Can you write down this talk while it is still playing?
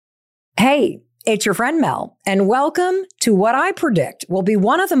Hey, it's your friend Mel, and welcome to what I predict will be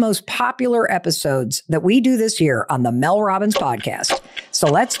one of the most popular episodes that we do this year on the Mel Robbins podcast. So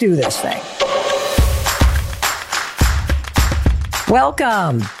let's do this thing.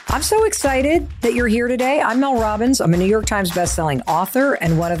 Welcome. I'm so excited that you're here today. I'm Mel Robbins. I'm a New York Times bestselling author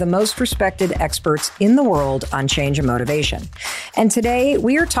and one of the most respected experts in the world on change and motivation. And today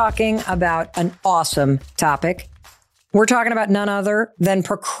we are talking about an awesome topic. We're talking about none other than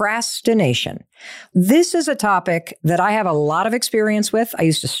procrastination. This is a topic that I have a lot of experience with. I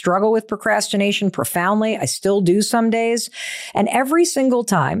used to struggle with procrastination profoundly. I still do some days. And every single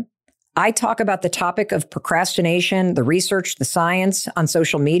time I talk about the topic of procrastination, the research, the science on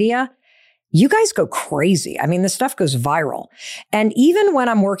social media, you guys go crazy. I mean, this stuff goes viral. And even when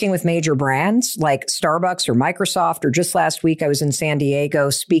I'm working with major brands like Starbucks or Microsoft, or just last week, I was in San Diego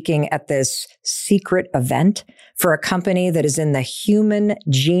speaking at this secret event for a company that is in the human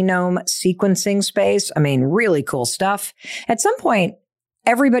genome sequencing space. I mean, really cool stuff. At some point,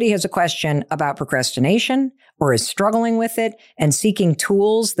 everybody has a question about procrastination or is struggling with it and seeking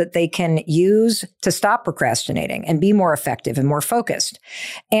tools that they can use to stop procrastinating and be more effective and more focused.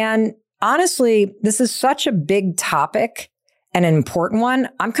 And honestly, this is such a big topic and an important one.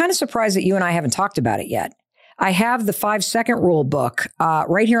 I'm kind of surprised that you and I haven't talked about it yet. I have the 5-second rule book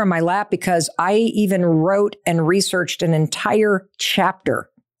right here on my lap because I even wrote and researched an entire chapter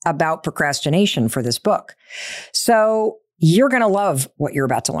about procrastination for this book. So you're going to love what you're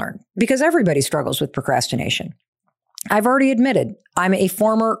about to learn because everybody struggles with procrastination. I've already admitted I'm a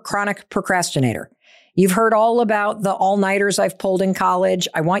former chronic procrastinator. You've heard all about the all-nighters I've pulled in college.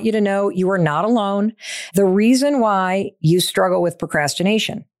 I want you to know you are not alone. The reason why you struggle with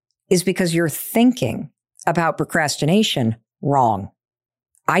procrastination is because you're thinking about procrastination wrong.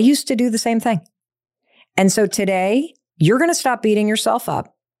 I used to do the same thing. And so today, you're going to stop beating yourself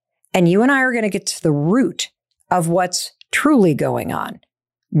up, and you and I are going to get to the root of what's truly going on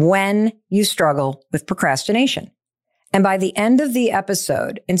when you struggle with procrastination. And by the end of the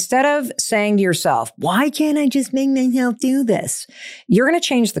episode, instead of saying to yourself, why can't I just make myself do this? You're going to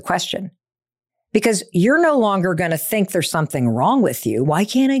change the question because you're no longer going to think there's something wrong with you. Why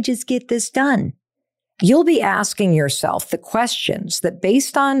can't I just get this done? You'll be asking yourself the questions that,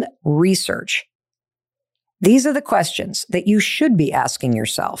 based on research, these are the questions that you should be asking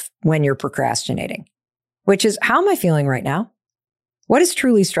yourself when you're procrastinating, which is, how am I feeling right now? What is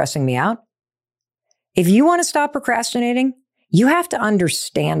truly stressing me out? If you want to stop procrastinating, you have to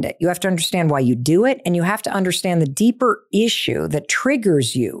understand it. You have to understand why you do it, and you have to understand the deeper issue that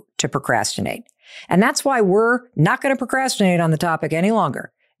triggers you to procrastinate. And that's why we're not going to procrastinate on the topic any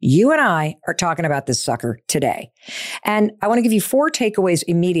longer. You and I are talking about this sucker today. And I want to give you 4 takeaways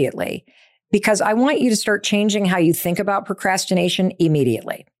immediately because I want you to start changing how you think about procrastination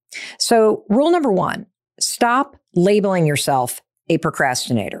immediately. So rule number 1, stop labeling yourself a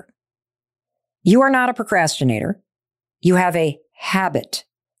procrastinator. You are not a procrastinator. You have a habit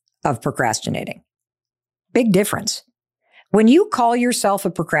of procrastinating. Big difference. When you call yourself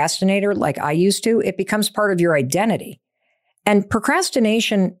a procrastinator like I used to, it becomes part of your identity. And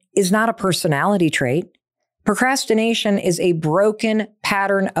procrastination is not a personality trait. Procrastination is a broken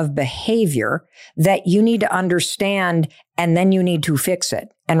pattern of behavior that you need to understand, and then you need to fix it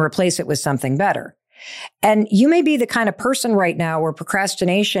and replace it with something better. And you may be the kind of person right now where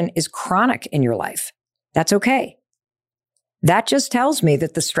procrastination is chronic in your life. That's okay. That just tells me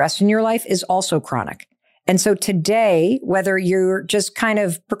that the stress in your life is also chronic. And so today, whether you're just kind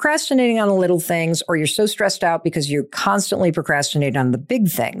of procrastinating on the little things or you're so stressed out because you constantly procrastinate on the big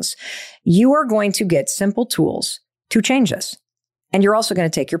things, you are going to get simple tools to change this. And you're also going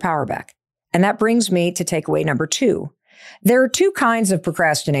to take your power back. And that brings me to takeaway number 2. There are 2 kinds of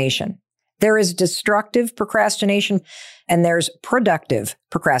procrastination. There is destructive procrastination and there's productive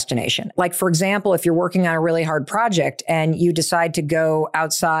procrastination. Like, for example, if you're working on a really hard project and you decide to go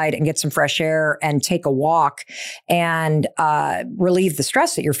outside and get some fresh air and take a walk and relieve the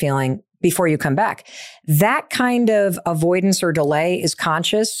stress that you're feeling before you come back, that kind of avoidance or delay is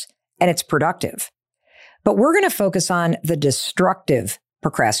conscious and it's productive. But we're going to focus on the destructive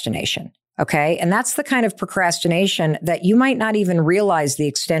procrastination. Okay. And that's the kind of procrastination that you might not even realize the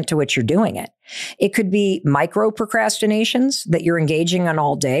extent to which you're doing it. It could be micro procrastinations that you're engaging on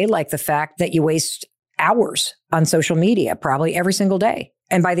all day, like the fact that you waste hours on social media, probably every single day.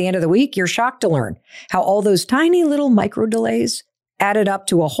 And by the end of the week, you're shocked to learn how all those tiny little micro delays added up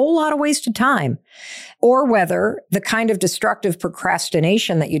to a whole lot of wasted time, or whether the kind of destructive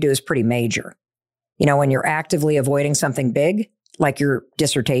procrastination that you do is pretty major. You know, when you're actively avoiding something big, like your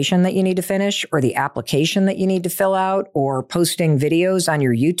dissertation that you need to finish, or the application that you need to fill out, or posting videos on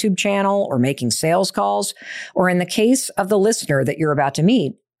your YouTube channel, or making sales calls, or in the case of the listener that you're about to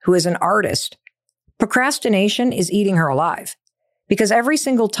meet, who is an artist, procrastination is eating her alive. Because every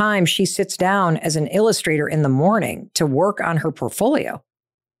single time she sits down as an illustrator in the morning to work on her portfolio,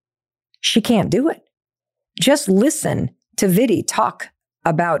 she can't do it. Just listen to Vidhi talk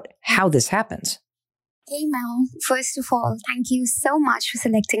about how this happens. Hey Mel, first of all, thank you so much for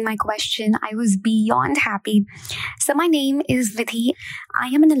selecting my question. I was beyond happy. So my name is Vidhi. I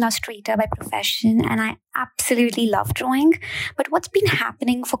am an illustrator by profession and I absolutely love drawing. But what's been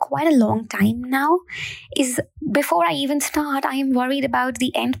happening for quite a long time now is before I even start, I am worried about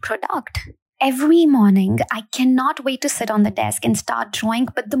the end product. Every morning, I cannot wait to sit on the desk and start drawing.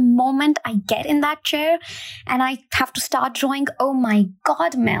 But the moment I get in that chair and I have to start drawing, oh my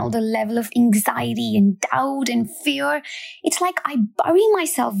God, Mel, the level of anxiety and doubt and fear. It's like I bury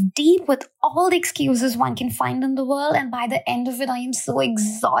myself deep with all the excuses one can find in the world. And by the end of it, I am so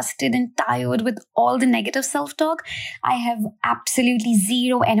exhausted and tired with all the negative self-talk. I have absolutely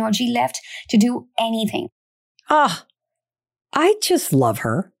zero energy left to do anything. I just love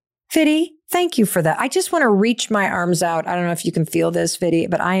her. Vidhi, thank you for that. I just want to reach my arms out. I don't know if you can feel this, Vidhi,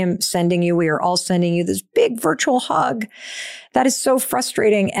 but we are all sending you this big virtual hug. That is so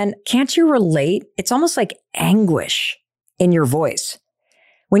frustrating. And can't you relate? It's almost like anguish in your voice.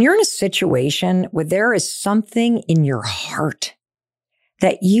 When you're in a situation where there is something in your heart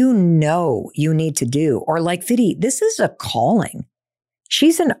that you know you need to do, or like Vidhi, this is a calling.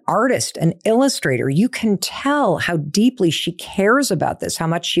 She's an artist, an illustrator. You can tell how deeply she cares about this, how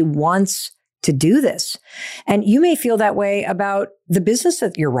much she wants to do this. And you may feel that way about the business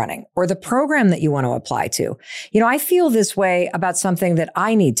that you're running or the program that you want to apply to. I feel this way about something that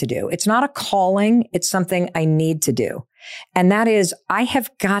I need to do. It's not a calling. It's something I need to do. And that is, I have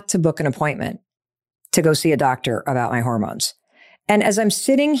got to book an appointment to go see a doctor about my hormones. And as I'm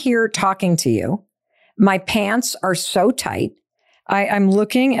sitting here talking to you, my pants are so tight. I'm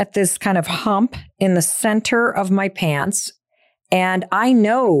looking at this kind of hump in the center of my pants, and I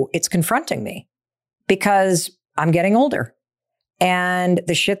know it's confronting me because I'm getting older. And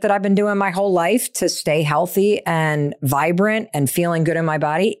the shit that I've been doing my whole life to stay healthy and vibrant and feeling good in my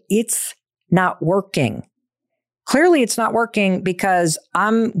body, it's not working. Clearly, it's not working because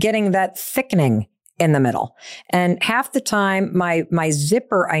I'm getting that thickening in the middle. And half the time, my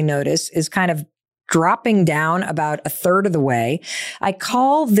zipper, I notice, is kind of dropping down about a third of the way. I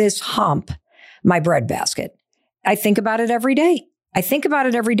call this hump my breadbasket. I think about it every day.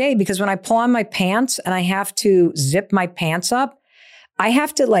 Because when I pull on my pants and I have to zip my pants up, I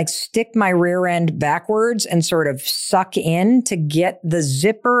have to stick my rear end backwards and sort of suck in to get the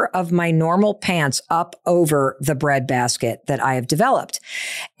zipper of my normal pants up over the breadbasket that I have developed.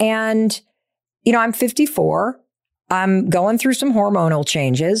 And, I'm 54. I'm going through some hormonal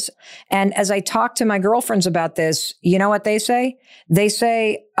changes. And as I talk to my girlfriends about this, you know what they say? They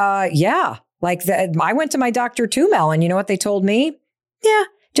say, yeah, I went to my doctor too, Mel. And you know what they told me? Yeah,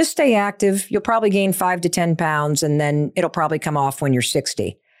 just stay active. You'll probably gain 5 to 10 pounds and then it'll probably come off when you're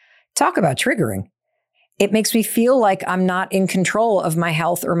 60. Talk about triggering. It makes me feel like I'm not in control of my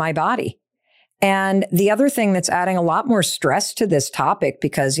health or my body. And the other thing that's adding a lot more stress to this topic,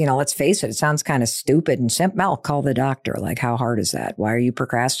 because, let's face it sounds kind of stupid and simple. Mel, call the doctor. How hard is that? Why are you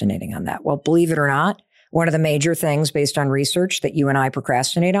procrastinating on that? Well, believe it or not, one of the major things based on research that you and I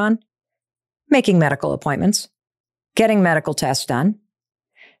procrastinate on, making medical appointments, getting medical tests done.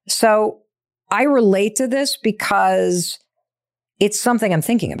 So I relate to this because it's something I'm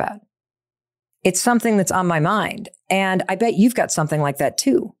thinking about. It's something that's on my mind. And I bet you've got something like that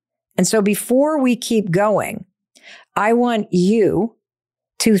too. And so before we keep going, I want you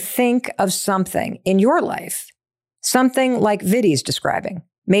to think of something in your life, something like Vidhi's describing.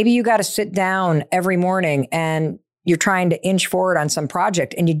 Maybe you got to sit down every morning and you're trying to inch forward on some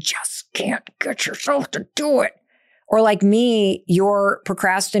project and you just can't get yourself to do it. Or like me, you're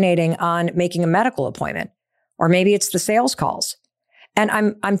procrastinating on making a medical appointment, or maybe it's the sales calls. And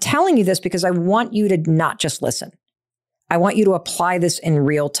I'm telling you this because I want you to not just listen. I want you to apply this in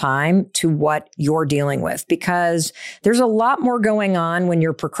real time to what you're dealing with, because there's a lot more going on when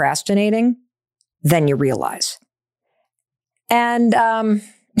you're procrastinating than you realize. And,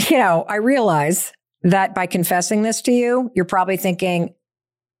 I realize that by confessing this to you, you're probably thinking,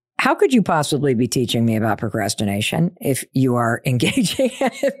 how could you possibly be teaching me about procrastination if you are engaging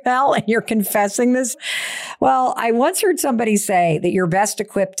in it, Mel, and you're confessing this? Well, I once heard somebody say that you're best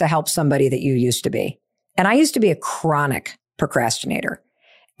equipped to help somebody that you used to be. And I used to be a chronic procrastinator.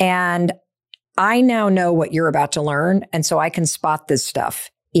 And I now know what you're about to learn. And so I can spot this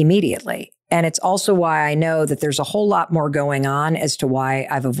stuff immediately. And it's also why I know that there's a whole lot more going on as to why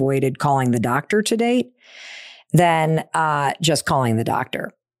I've avoided calling the doctor to date than just calling the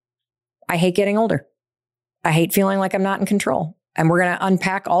doctor. I hate getting older. I hate feeling like I'm not in control. And we're going to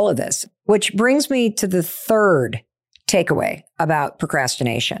unpack all of this, which brings me to the third takeaway about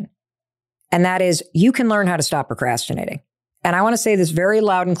procrastination. And that is you can learn how to stop procrastinating. And I want to say this very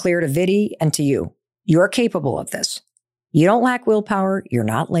loud and clear to Vidhi and to you. You're capable of this. You don't lack willpower. You're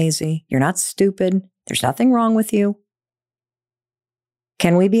not lazy. You're not stupid. There's nothing wrong with you.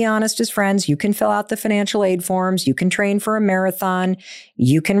 Can we be honest as friends? You can fill out the financial aid forms. You can train for a marathon.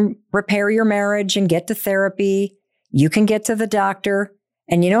 You can repair your marriage and get to therapy. You can get to the doctor.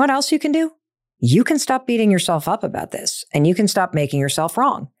 And you know what else you can do? You can stop beating yourself up about this, and you can stop making yourself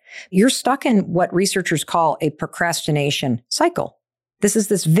wrong. You're stuck in what researchers call a procrastination cycle. This is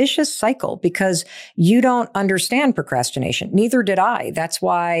this vicious cycle because you don't understand procrastination. Neither did I. That's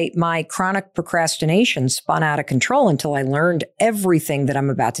why my chronic procrastination spun out of control until I learned everything that I'm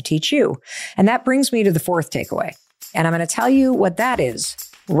about to teach you. And that brings me to the fourth takeaway. And I'm going to tell you what that is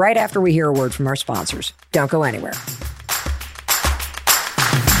right after we hear a word from our sponsors. Don't go anywhere.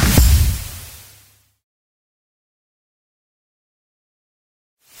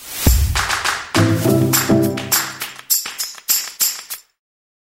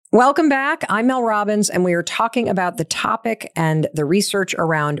 Welcome back. I'm Mel Robbins, and we are talking about the topic and the research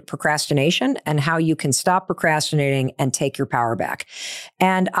around procrastination and how you can stop procrastinating and take your power back.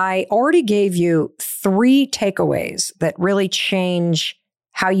 And I already gave you 3 takeaways that really change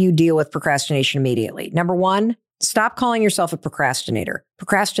how you deal with procrastination immediately. Number 1, stop calling yourself a procrastinator.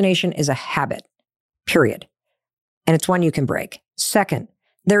 Procrastination is a habit, period. And it's one you can break. Second,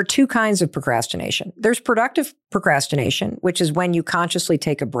 there are 2 kinds of procrastination. There's productive procrastination, which is when you consciously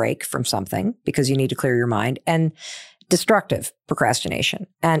take a break from something because you need to clear your mind, and destructive procrastination.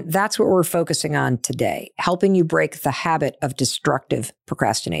 And that's what we're focusing on today, helping you break the habit of destructive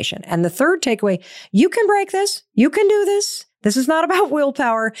procrastination. And the third takeaway, you can break this. You can do this. This is not about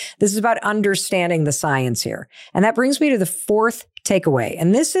willpower. This is about understanding the science here. And that brings me to the fourth takeaway.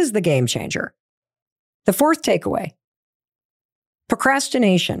 And this is the game changer. The fourth takeaway.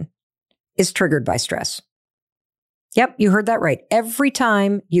 Procrastination is triggered by stress. Yep, you heard that right. Every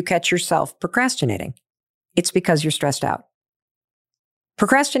time you catch yourself procrastinating, it's because you're stressed out.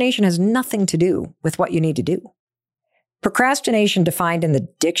 Procrastination has nothing to do with what you need to do. Procrastination, defined in the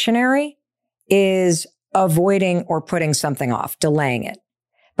dictionary, is avoiding or putting something off, delaying it.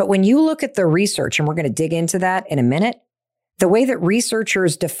 But when you look at the research, and we're going to dig into that in a minute, the way that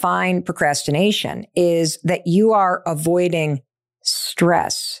researchers define procrastination is that you are avoiding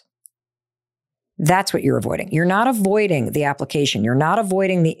stress. That's what you're avoiding. You're not avoiding the application. You're not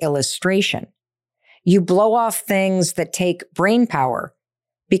avoiding the illustration. You blow off things that take brain power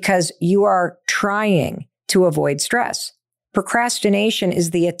because you are trying to avoid stress. Procrastination is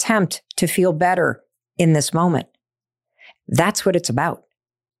the attempt to feel better in this moment. That's what it's about.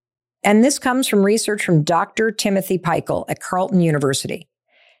 And this comes from research from Dr. Timothy Peichel at Carleton University.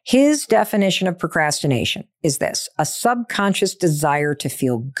 His definition of procrastination is this: a subconscious desire to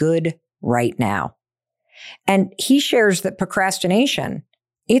feel good right now. And he shares that procrastination,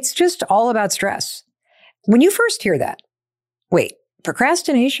 it's just all about stress. When you first hear that, wait,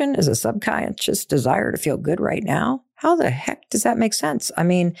 procrastination is a subconscious desire to feel good right now? How the heck does that make sense? I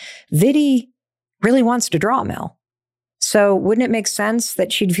mean, Vidhi really wants to draw, Mel. So wouldn't it make sense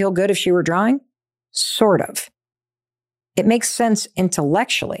that she'd feel good if she were drawing? Sort of. It makes sense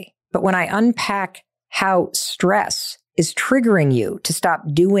intellectually, but when I unpack how stress is triggering you to stop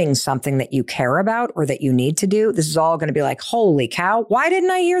doing something that you care about or that you need to do, this is all going to be like, holy cow, why didn't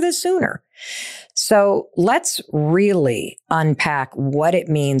I hear this sooner? So let's really unpack what it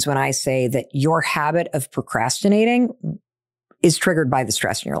means when I say that your habit of procrastinating is triggered by the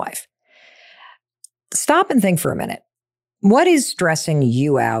stress in your life. Stop and think for a minute. What is stressing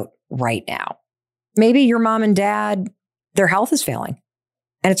you out right now? Maybe your mom and dad, their health is failing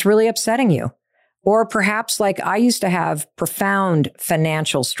and it's really upsetting you. Or perhaps like I used to have profound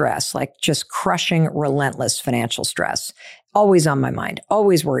financial stress, like just crushing, relentless financial stress, always on my mind,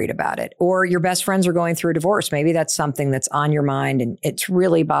 always worried about it. Or your best friends are going through a divorce. Maybe that's something that's on your mind and it's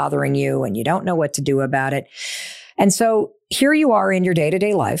really bothering you and you don't know what to do about it. And so here you are in your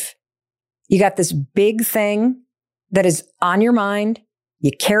day-to-day life. You got this big thing that is on your mind.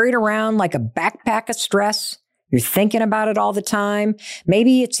 You carry it around like a backpack of stress. You're thinking about it all the time.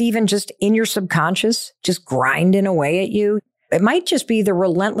 Maybe it's even just in your subconscious, just grinding away at you. It might just be the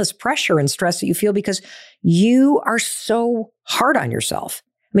relentless pressure and stress that you feel because you are so hard on yourself.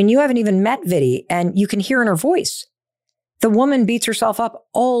 mean, you haven't even met Vidi, and you can hear in her voice. The woman beats herself up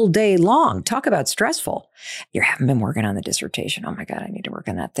all day long. Talk about stressful. You haven't been working on the dissertation. Oh my God, I need to work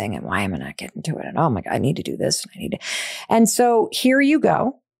on that thing. And why am I not getting to it? And oh my God, I need to do this. And so here you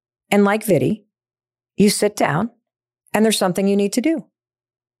go. And like Vidi, you sit down and there's something you need to do.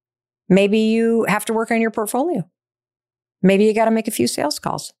 Maybe you have to work on your portfolio. Maybe you got to make a few sales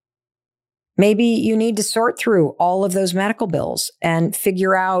calls. Maybe you need to sort through all of those medical bills and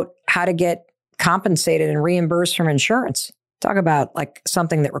figure out how to get compensated and reimbursed from insurance. Talk about like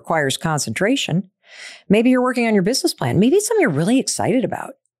something that requires concentration. Maybe you're working on your business plan. Maybe it's something you're really excited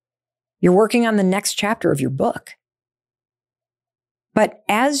about. You're working on the next chapter of your book. But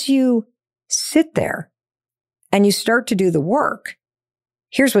as you sit there and you start to do the work,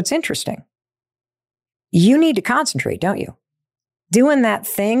 here's what's interesting. You need to concentrate, don't you? Doing that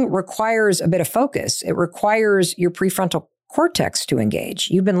thing requires a bit of focus. It requires your prefrontal cortex to engage.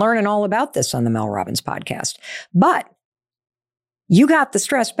 You've been learning all about this on the Mel Robbins podcast, but you got the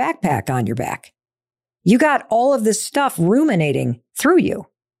stress backpack on your back. You got all of this stuff ruminating through you.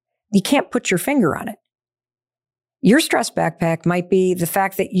 You can't put your finger on it. Your stress backpack might be the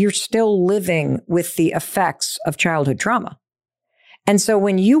fact that you're still living with the effects of childhood trauma. And so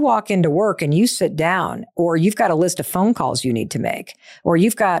when you walk into work and you sit down, or you've got a list of phone calls you need to make, or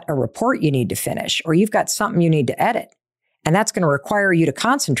you've got a report you need to finish, or you've got something you need to edit, and that's going to require you to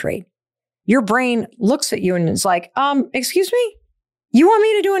concentrate, your brain looks at you and is like, excuse me? You want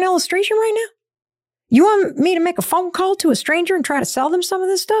me to do an illustration right now? You want me to make a phone call to a stranger and try to sell them some of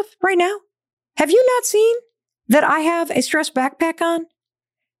this stuff right now? Have you not seen that I have a stress backpack on?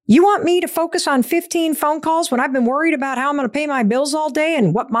 You want me to focus on 15 phone calls when I've been worried about how I'm going to pay my bills all day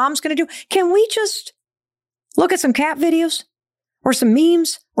and what mom's going to do? Can we just look at some cat videos or some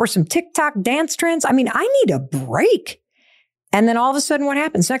memes or some TikTok dance trends? I mean, I need a break. And then all of a sudden, what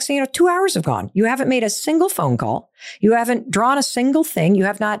happens? Next thing you know, 2 hours have gone. You haven't made a single phone call. You haven't drawn a single thing. You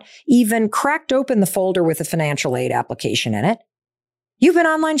have not even cracked open the folder with a financial aid application in it. You've been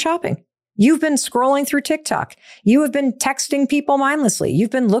online shopping. You've been scrolling through TikTok. You have been texting people mindlessly.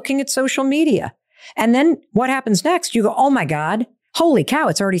 You've been looking at social media. And then what happens next? You go, oh my God, holy cow,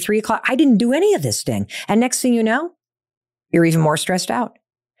 it's already 3:00. I didn't do any of this thing. And next thing you know, you're even more stressed out.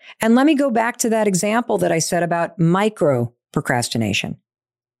 And let me go back to that example that I said about micro procrastination,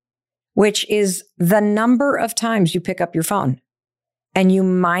 which is the number of times you pick up your phone and you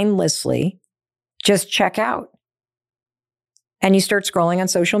mindlessly just check out and you start scrolling on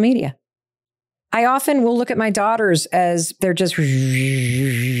social media. I often will look at my daughters as they're just like,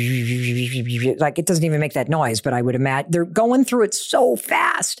 it doesn't even make that noise, but I would imagine they're going through it so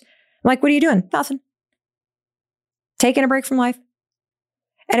fast. I'm like, what are you doing? Nothing. Taking a break from life.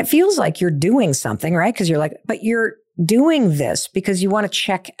 And it feels like you're doing something, right? Because you're like, but you're doing this because you want to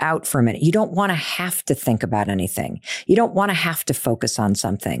check out for a minute. You don't want to have to think about anything. You don't want to have to focus on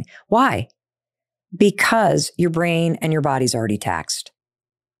something. Why? Because your brain and your body's already taxed.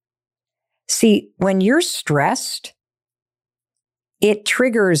 See, when you're stressed, it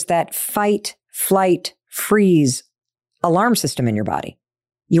triggers that fight, flight, freeze alarm system in your body.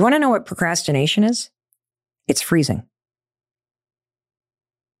 You want to know what procrastination is? It's freezing.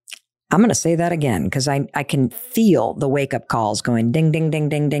 I'm going to say that again because I can feel the wake-up calls going ding, ding, ding,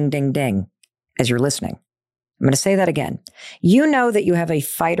 ding, ding, ding, ding as you're listening. I'm going to say that again. You know that you have a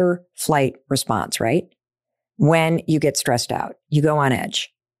fight or flight response, right? When you get stressed out, you go on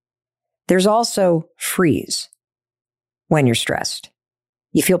edge. There's also freeze when you're stressed.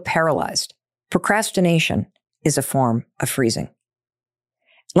 You feel paralyzed. Procrastination is a form of freezing.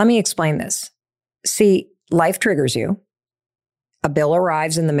 Let me explain this. See, life triggers you. A bill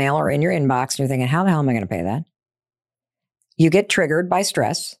arrives in the mail or in your inbox, and you're thinking, how the hell am I going to pay that? You get triggered by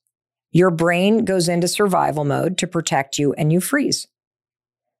stress. Your brain goes into survival mode to protect you, and you freeze.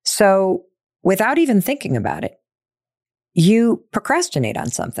 So without even thinking about it, you procrastinate on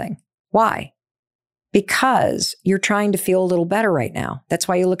something. Why? Because you're trying to feel a little better right now. That's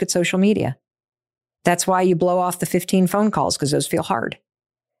why you look at social media. That's why you blow off the 15 phone calls because those feel hard.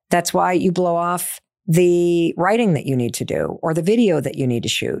 That's why you blow off the writing that you need to do, or the video that you need to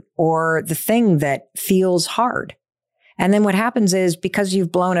shoot, or the thing that feels hard. And then what happens is, because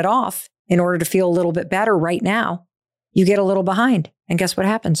you've blown it off in order to feel a little bit better right now, you get a little behind. And guess what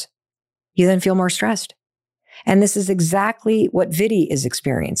happens? You then feel more stressed. And this is exactly what Vidi is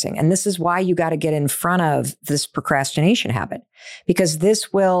experiencing. And this is why you got to get in front of this procrastination habit, because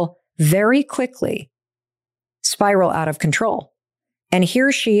this will very quickly spiral out of control. And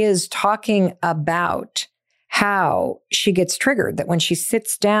here she is talking about how she gets triggered, that when she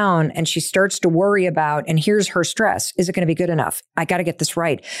sits down and she starts to worry about, and here's her stress, is it going to be good enough? I got to get this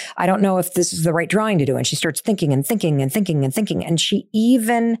right. I don't know if this is the right drawing to do. And she starts thinking and thinking and thinking and thinking. And she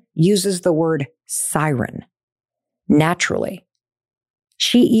even uses the word siren naturally.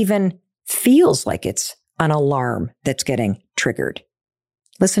 She even feels like it's an alarm that's getting triggered.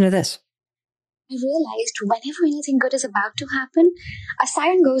 Listen to this. I realized whenever anything good is about to happen, a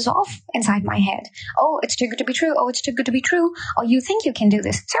siren goes off inside my head. Oh, it's too good to be true. Oh, it's too good to be true. Oh, you think you can do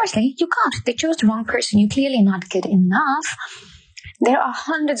this. Seriously, you can't. They chose the wrong person. You're clearly not good enough. There are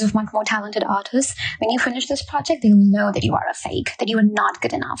hundreds of much more talented artists. When you finish this project, they'll know that you are a fake, that you are not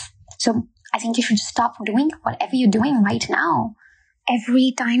good enough. So I think you should stop doing whatever you're doing right now.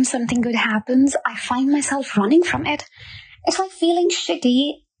 Every time something good happens, I find myself running from it. It's like feeling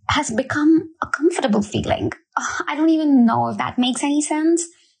shitty has become a comfortable feeling. I don't even know if that makes any sense.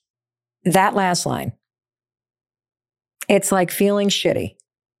 That last line, it's like feeling shitty,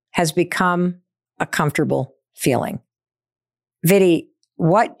 has become a comfortable feeling. Vidhi,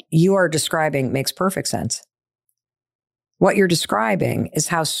 what you are describing makes perfect sense. What you're describing is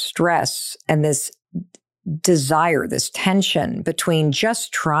how stress and this desire, this tension between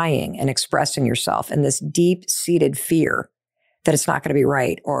just trying and expressing yourself and this deep-seated fear that it's not going to be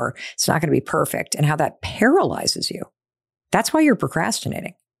right or it's not going to be perfect, and how that paralyzes you. That's why you're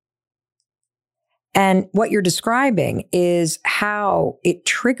procrastinating. And what you're describing is how it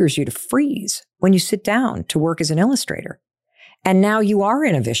triggers you to freeze when you sit down to work as an illustrator. And now you are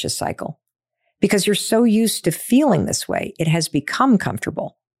in a vicious cycle because you're so used to feeling this way. It has become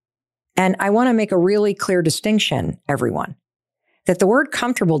comfortable. And I want to make a really clear distinction, everyone, that the word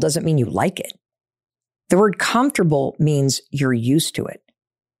comfortable doesn't mean you like it. The word comfortable means you're used to it,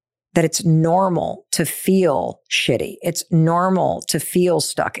 that it's normal to feel shitty. It's normal to feel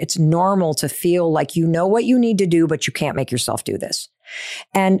stuck. It's normal to feel like you know what you need to do, but you can't make yourself do this.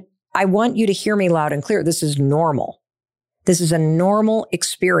 And I want you to hear me loud and clear. This is normal. This is a normal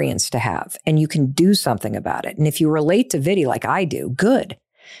experience to have, and you can do something about it. And if you relate to Vidhi like I do, good.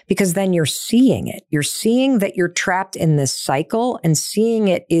 Because then you're seeing it. You're seeing that you're trapped in this cycle, and seeing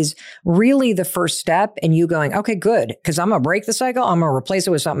it is really the first step. And you going, okay, good. Because I'm going to break the cycle. I'm going to replace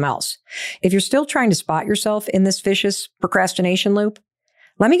it with something else. If you're still trying to spot yourself in this vicious procrastination loop,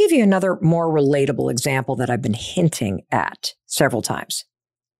 let me give you another more relatable example that I've been hinting at several times.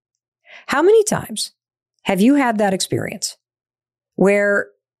 How many times have you had that experience where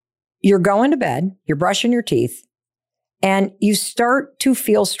you're going to bed, you're brushing your teeth, and you start to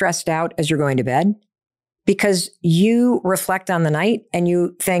feel stressed out as you're going to bed because you reflect on the night and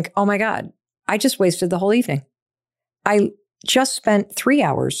you think, oh my God, I just wasted the whole evening. I just spent 3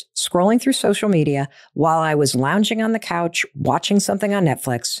 hours scrolling through social media while I was lounging on the couch, watching something on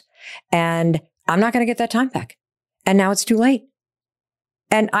Netflix, and I'm not going to get that time back. And now it's too late.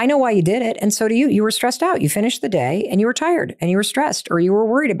 And I know why you did it. And so do you. You were stressed out. You finished the day and you were tired and you were stressed, or you were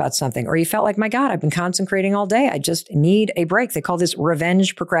worried about something, or you felt like, my God, I've been concentrating all day. I just need a break. They call this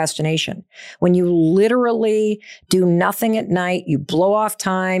revenge procrastination. When you literally do nothing at night, you blow off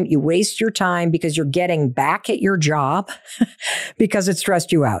time, you waste your time because you're getting back at your job because it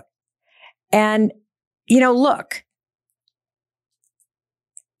stressed you out. And, look,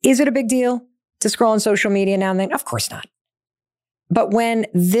 is it a big deal to scroll on social media now and then? Of course not. But when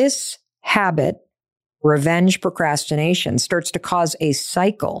this habit, revenge procrastination, starts to cause a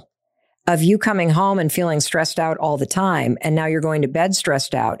cycle of you coming home and feeling stressed out all the time, and now you're going to bed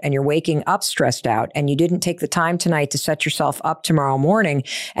stressed out and you're waking up stressed out, and you didn't take the time tonight to set yourself up tomorrow morning,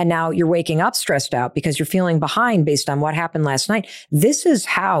 and now you're waking up stressed out because you're feeling behind based on what happened last night. This is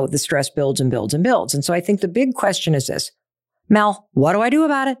how the stress builds and builds and builds. And so I think the big question is this: Mel, what do I do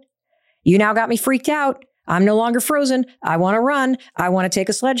about it? You now got me freaked out. I'm no longer frozen. I want to run. I want to take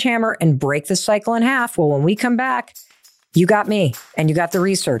a sledgehammer and break this cycle in half. Well, when we come back, you got me, and you got the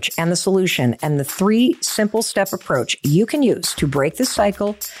research and the solution and the 3 simple step approach you can use to break this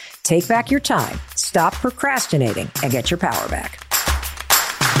cycle, take back your time, stop procrastinating, and get your power back.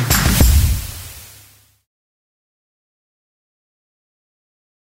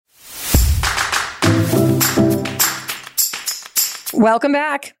 Welcome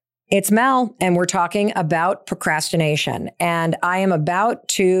back. It's Mel, and we're talking about procrastination. And I am about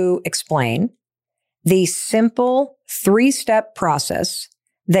to explain the simple 3-step process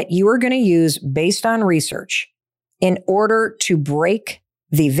that you are going to use based on research in order to break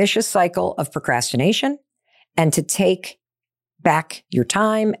the vicious cycle of procrastination and to take back your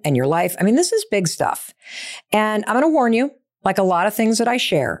time and your life. I mean, this is big stuff. And I'm going to warn you, like a lot of things that I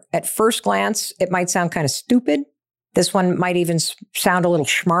share, at first glance, it might sound kind of stupid. This one might even sound a little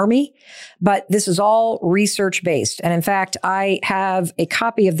schmarmy, but this is all research-based. And in fact, I have a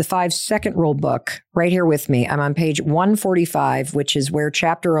copy of the 5-Second Rule book right here with me. I'm on page 145, which is where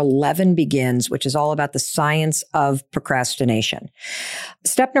chapter 11 begins, which is all about the science of procrastination.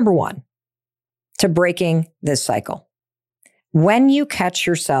 Step number 1 to breaking this cycle. When you catch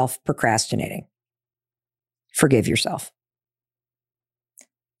yourself procrastinating, forgive yourself.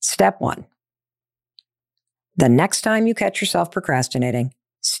 Step 1. The next time you catch yourself procrastinating,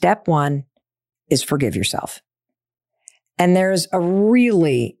 step 1 is forgive yourself. And there's a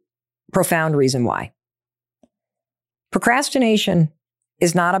really profound reason why. Procrastination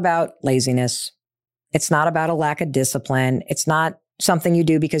is not about laziness. It's not about a lack of discipline. It's not something you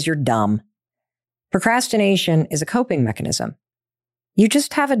do because you're dumb. Procrastination is a coping mechanism. You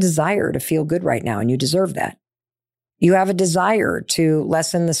just have a desire to feel good right now, and you deserve that. You have a desire to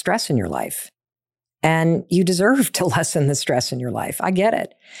lessen the stress in your life. And you deserve to lessen the stress in your life. I get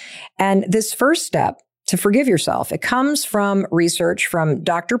it. And this first step to forgive yourself, it comes from research from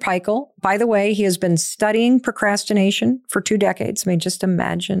Dr. Peichel. By the way, he has been studying procrastination for 2 decades. I mean, just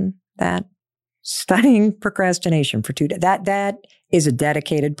imagine that. Studying procrastination for 2 decades. That is a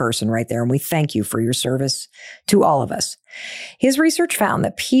dedicated person right there. And we thank you for your service to all of us. His research found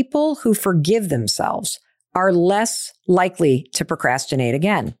that people who forgive themselves are less likely to procrastinate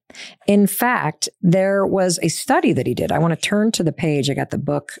again. In fact, there was a study that he did. I want to turn to the page. I got the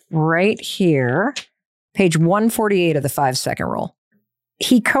book right here, page 148 of the 5-Second Rule.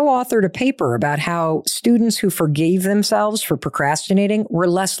 He co-authored a paper about how students who forgave themselves for procrastinating were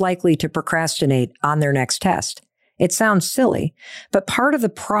less likely to procrastinate on their next test. It sounds silly, but part of the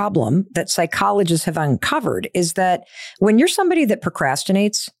problem that psychologists have uncovered is that when you're somebody that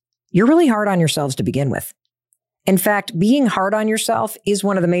procrastinates, you're really hard on yourselves to begin with. In fact, being hard on yourself is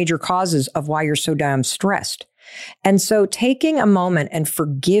one of the major causes of why you're so damn stressed. And so taking a moment and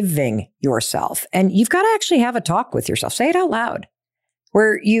forgiving yourself, and you've got to actually have a talk with yourself, say it out loud,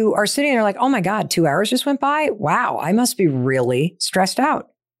 where you are sitting there like, oh my God, 2 hours just went by. Wow, I must be really stressed out.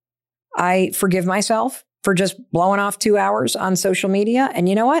 I forgive myself for just blowing off 2 hours on social media. And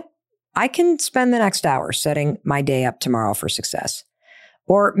you know what? I can spend the next hour setting my day up tomorrow for success.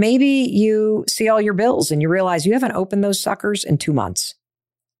 Or maybe you see all your bills and you realize you haven't opened those suckers in 2 months.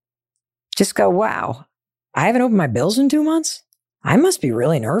 Just go, wow, I haven't opened my bills in 2 months? I must be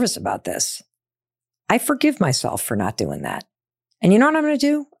really nervous about this. I forgive myself for not doing that. And you know what I'm going to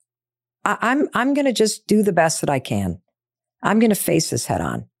do? I'm going to just do the best that I can. I'm going to face this head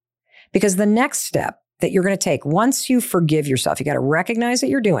on. Because the next step that you're going to take, once you forgive yourself, you got to recognize that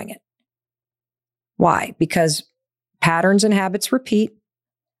you're doing it. Why? Because patterns and habits repeat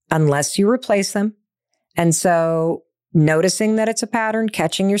unless you replace them. And so noticing that it's a pattern,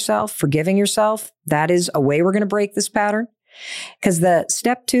 catching yourself, forgiving yourself, that is a way we're going to break this pattern. Because the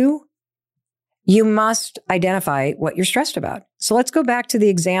step 2, you must identify what you're stressed about. So let's go back to the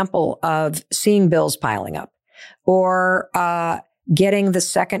example of seeing bills piling up or getting the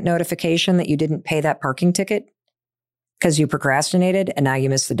second notification that you didn't pay that parking ticket because you procrastinated and now you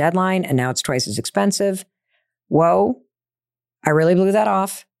missed the deadline and now it's twice as expensive. Whoa, I really blew that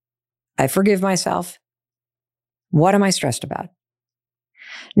off. I forgive myself. What am I stressed about?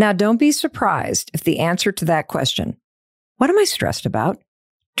 Now, don't be surprised if the answer to that question, what am I stressed about,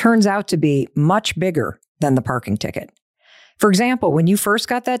 turns out to be much bigger than the parking ticket. For example, when you first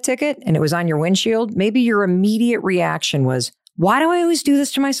got that ticket and it was on your windshield, maybe your immediate reaction was, why do I always do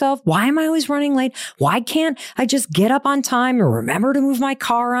this to myself? Why am I always running late? Why can't I just get up on time and remember to move my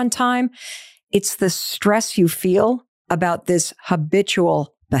car on time? It's the stress you feel about this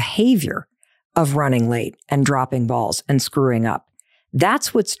habitual behavior of running late and dropping balls and screwing up.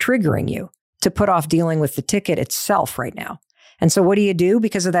 That's what's triggering you to put off dealing with the ticket itself right now. And so what do you do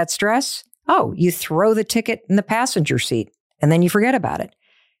because of that stress? Oh, you throw the ticket in the passenger seat and then you forget about it.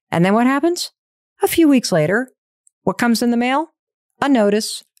 And then what happens? A few weeks later, what comes in the mail? A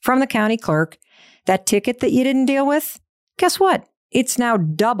notice from the county clerk. That ticket that you didn't deal with, guess what? It's now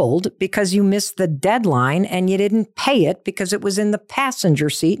doubled because you missed the deadline and you didn't pay it because it was in the passenger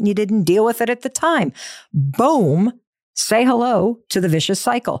seat and you didn't deal with it at the time. Boom. Say hello to the vicious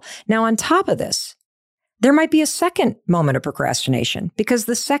cycle. Now, on top of this, there might be a second moment of procrastination because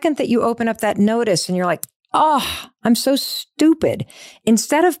the second that you open up that notice and you're like, oh, I'm so stupid.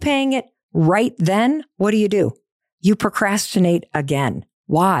 Instead of paying it right then, what do? You procrastinate again.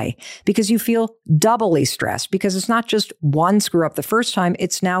 Why? Because you feel doubly stressed because it's not just one screw up the first time,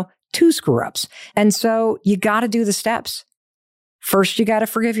 it's now 2 screw ups. And so you got to do the steps. First, you got to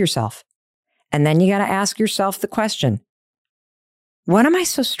forgive yourself. And then you got to ask yourself the question, what am I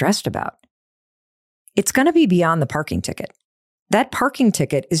so stressed about? it's going to be beyond the parking ticket. That parking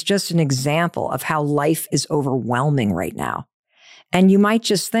ticket is just an example of how life is overwhelming right now. And you might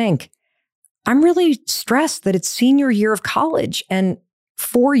just think, I'm really stressed that it's senior year of college and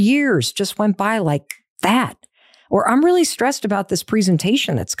 4 years just went by like that. Or I'm really stressed about this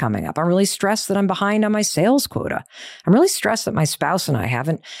presentation that's coming up. I'm really stressed that I'm behind on my sales quota. I'm really stressed that my spouse and I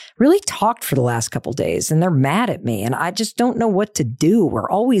haven't really talked for the last couple of days and they're mad at me and I just don't know what to do. We're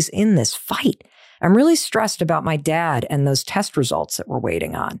always in this fight. I'm really stressed about my dad and those test results that we're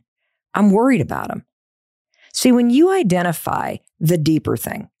waiting on. I'm worried about him. See, when you identify the deeper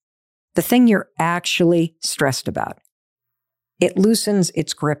thing, the thing you're actually stressed about, it loosens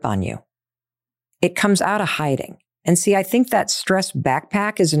its grip on you. It comes out of hiding. And see, I think that stress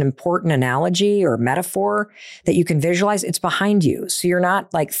backpack is an important analogy or metaphor that you can visualize. It's behind you. So you're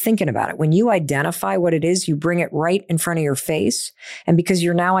not like thinking about it. When you identify what it is, you bring it right in front of your face. And because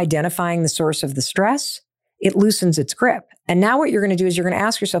you're now identifying the source of the stress, it loosens its grip. And now what you're going to do is you're going to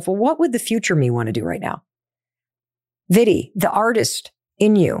ask yourself, well, what would the future me want to do right now? Vidhi, the artist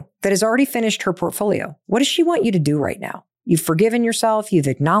in you that has already finished her portfolio, what does she want you to do right now? You've forgiven yourself. You've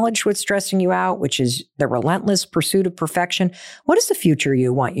acknowledged what's stressing you out, which is the relentless pursuit of perfection. What does the future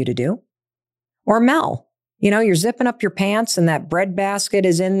you want you to do? Or Mel, you're zipping up your pants and that bread basket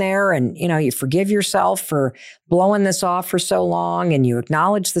is in there and, you forgive yourself for blowing this off for so long and you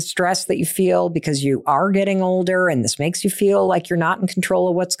acknowledge the stress that you feel because you are getting older and this makes you feel like you're not in control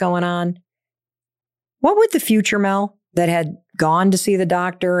of what's going on. What would the future Mel that had gone to see the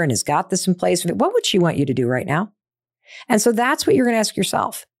doctor and has got this in place, what would she want you to do right now? And so that's what you're going to ask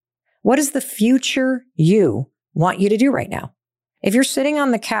yourself. What does the future you want you to do right now? If you're sitting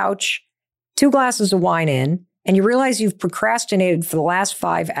on the couch, 2 glasses of wine in, and you realize you've procrastinated for the last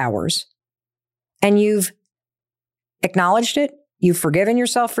 5 hours, and you've acknowledged it, you've forgiven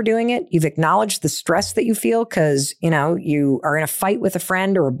yourself for doing it, you've acknowledged the stress that you feel because, you are in a fight with a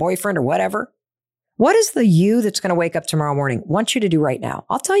friend or a boyfriend or whatever. What is the you that's going to wake up tomorrow morning want you to do right now?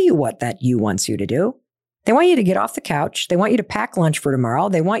 I'll tell you what that you wants you to do. They want you to get off the couch. They want you to pack lunch for tomorrow.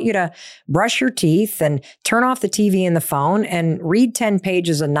 They want you to brush your teeth and turn off the TV and the phone and read 10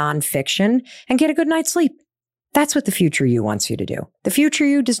 pages of nonfiction and get a good night's sleep. That's what the future you wants you to do. The future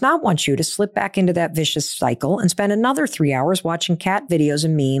you does not want you to slip back into that vicious cycle and spend another 3 hours watching cat videos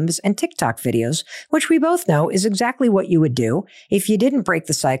and memes and TikTok videos, which we both know is exactly what you would do if you didn't break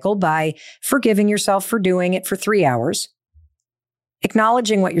the cycle by forgiving yourself for doing it for 3 hours,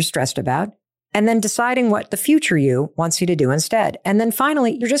 acknowledging what you're stressed about, and then deciding what the future you wants you to do instead. And then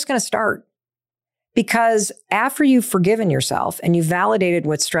finally, you're just going to start. Because after you've forgiven yourself and you've validated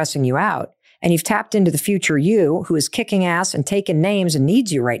what's stressing you out, and you've tapped into the future you who is kicking ass and taking names and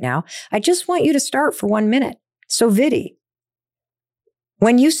needs you right now, I just want you to start for 1 minute. So Vidhi,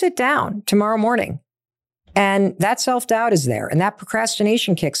 when you sit down tomorrow morning and that self-doubt is there and that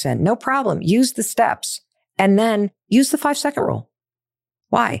procrastination kicks in, no problem. Use the steps and then use the 5-second rule.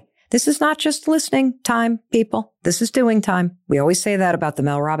 Why? This is not just listening time, people. This is doing time. We always say that about the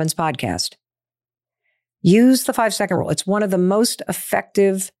Mel Robbins podcast. Use the 5-second rule. It's one of the most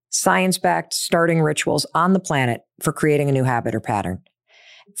effective science-backed starting rituals on the planet for creating a new habit or pattern.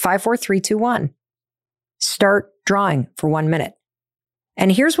 5, 4, 3, 2, 1. Start drawing for 1 minute.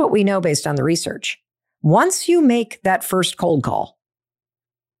 And here's what we know based on the research. Once you make that first cold call,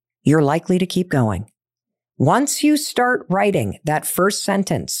 you're likely to keep going. Once you start writing that first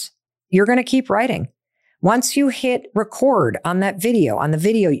sentence, you're going to keep writing. Once you hit record on the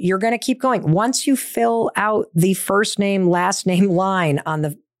video, you're going to keep going. Once you fill out the first name, last name line on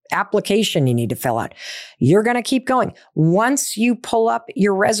the application you need to fill out, you're going to keep going. Once you pull up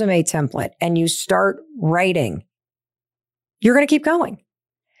your resume template and you start writing, you're going to keep going.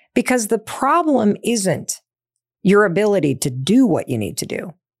 Because the problem isn't your ability to do what you need to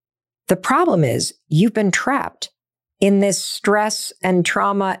do. The problem is you've been trapped in this stress and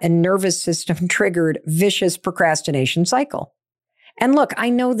trauma and nervous system triggered vicious procrastination cycle. And look, I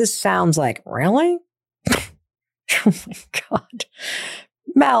know this sounds like, really? Oh my God.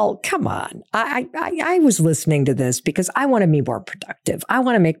 Mel, come on. I was listening to this because I want to be more productive. I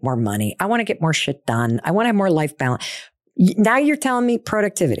want to make more money. I want to get more shit done. I want to have more life balance. Now you're telling me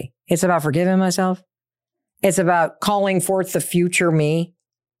productivity. It's about forgiving myself. It's about calling forth the future me.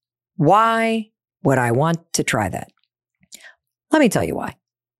 Why would I want to try that? Let me tell you why.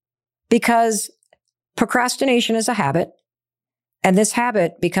 Because procrastination is a habit, and this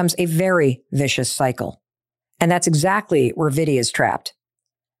habit becomes a very vicious cycle. And that's exactly where Vidhi is trapped.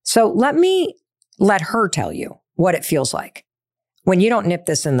 So let me let her tell you what it feels like when you don't nip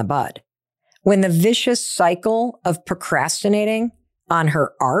this in the bud. When the vicious cycle of procrastinating on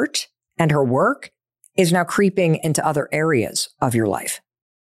her art and her work is now creeping into other areas of your life.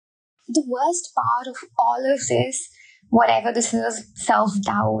 The worst part of all of this, whatever this is,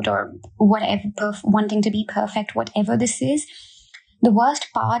 self-doubt or whatever, wanting to be perfect, whatever this is, the worst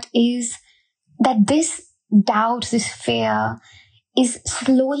part is that this doubt, this fear is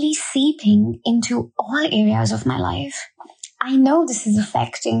slowly seeping into all areas of my life. I know this is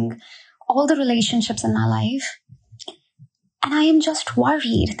affecting all the relationships in my life. And I am just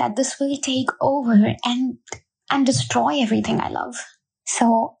worried that this will take over and destroy everything I love.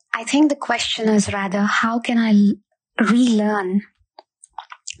 So I think the question is rather, how can I relearn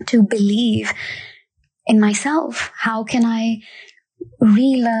to believe in myself? How can I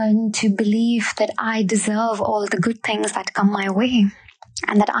relearn to believe that I deserve all the good things that come my way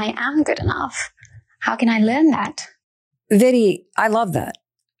and that I am good enough? How can I learn that? Vidhi, I love that.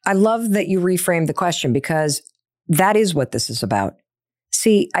 I love that you reframed the question because that is what this is about.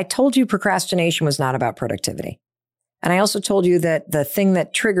 See, I told you procrastination was not about productivity. And I also told you that the thing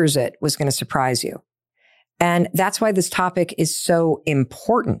that triggers it was going to surprise you. And that's why this topic is so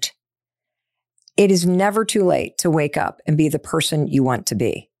important. It is never too late to wake up and be the person you want to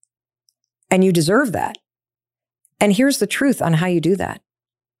be. And you deserve that. And here's the truth on how you do that.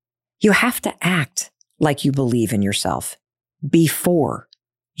 You have to act like you believe in yourself before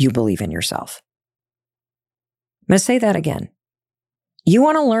you believe in yourself. I'm going to say that again. You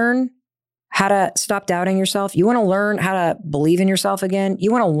want to learn how to stop doubting yourself? You want to learn how to believe in yourself again?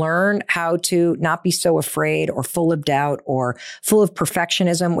 You want to learn how to not be so afraid or full of doubt or full of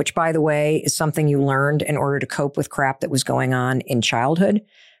perfectionism, which, by the way, is something you learned in order to cope with crap that was going on in childhood.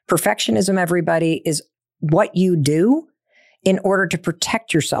 Perfectionism, everybody, is what you do in order to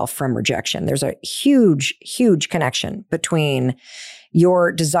protect yourself from rejection. There's a huge, huge connection between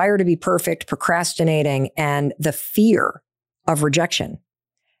your desire to be perfect, procrastinating, and the fear of rejection.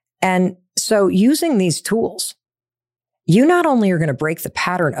 And so using these tools, you not only are going to break the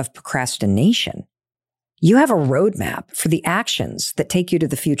pattern of procrastination, you have a roadmap for the actions that take you to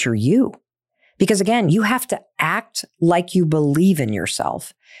the future you. Because again, you have to act like you believe in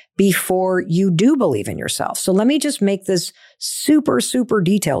yourself before you do believe in yourself. So let me just make this super, super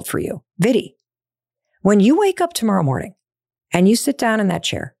detailed for you. Vidhi, when you wake up tomorrow morning and you sit down in that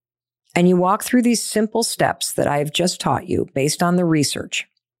chair and you walk through these simple steps that I've just taught you based on the research,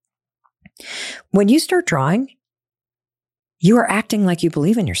 when you start drawing, you are acting like you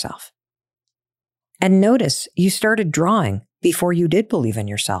believe in yourself. And notice you started drawing before you did believe in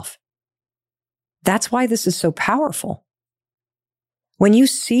yourself. That's why this is so powerful. When you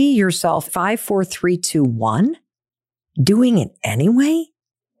see yourself 5, 4, 3, 2, 1, doing it anyway,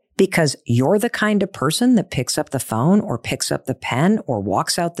 because you're the kind of person that picks up the phone or picks up the pen or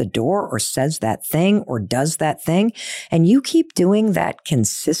walks out the door or says that thing or does that thing, and you keep doing that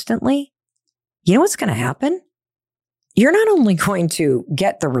consistently, you know what's going to happen? You're not only going to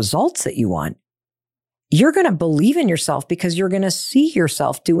get the results that you want, you're going to believe in yourself because you're going to see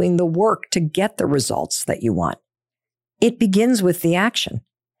yourself doing the work to get the results that you want. It begins with the action.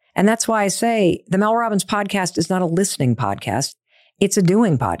 And that's why I say the Mel Robbins podcast is not a listening podcast. It's a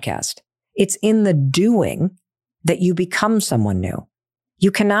doing podcast. It's in the doing that you become someone new.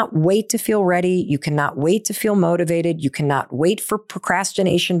 You cannot wait to feel ready. You cannot wait to feel motivated. You cannot wait for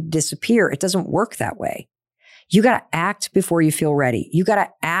procrastination to disappear. It doesn't work that way. You got to act before you feel ready. You got to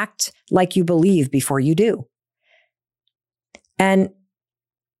act like you believe before you do. And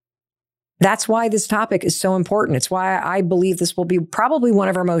that's why this topic is so important. It's why I believe this will be probably one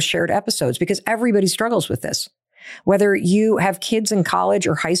of our most shared episodes because everybody struggles with this. Whether you have kids in college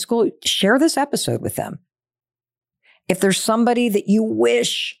or high school, share this episode with them. If there's somebody that you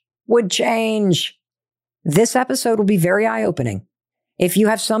wish would change, this episode will be very eye-opening. If you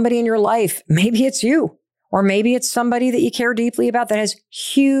have somebody in your life, maybe it's you, or maybe it's somebody that you care deeply about that has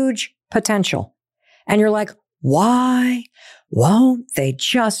huge potential. And you're like, why won't they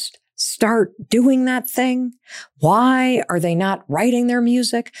just start doing that thing? Why are they not writing their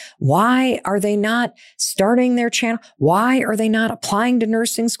music? Why are they not starting their channel? Why are they not applying to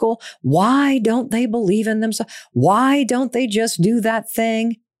nursing school? Why don't they believe in themselves? Why don't they just do that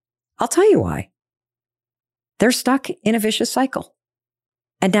thing? I'll tell you why. They're stuck in a vicious cycle.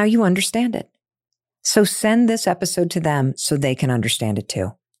 And now you understand it. So send this episode to them so they can understand it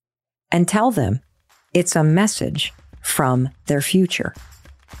too. And tell them it's a message from their future.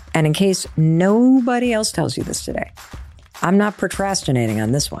 And in case nobody else tells you this today, I'm not procrastinating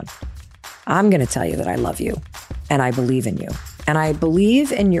on this one. I'm going to tell you that I love you and I believe in you. And I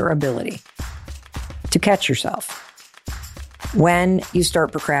believe in your ability to catch yourself when you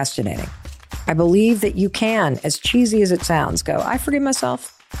start procrastinating. I believe that you can, as cheesy as it sounds, go, I forgive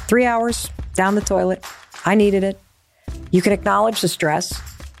myself, 3 hours, down the toilet. I needed it. You can acknowledge the stress,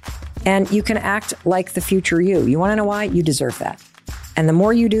 and you can act like the future you. You want to know why? You deserve that. And the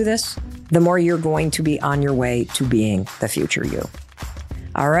more you do this, the more you're going to be on your way to being the future you.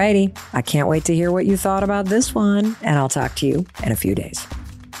 All righty. I can't wait to hear what you thought about this one, and I'll talk to you in a few days.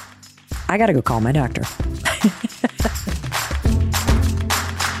 I got to go call my doctor.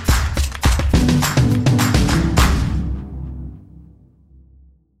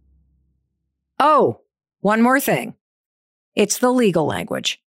 Oh, one more thing. It's the legal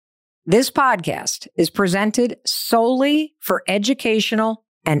language. This podcast is presented solely for educational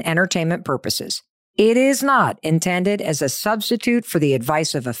and entertainment purposes. It is not intended as a substitute for the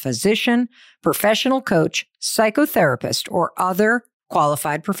advice of a physician, professional coach, psychotherapist, or other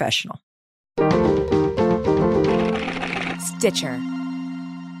qualified professional. Stitcher.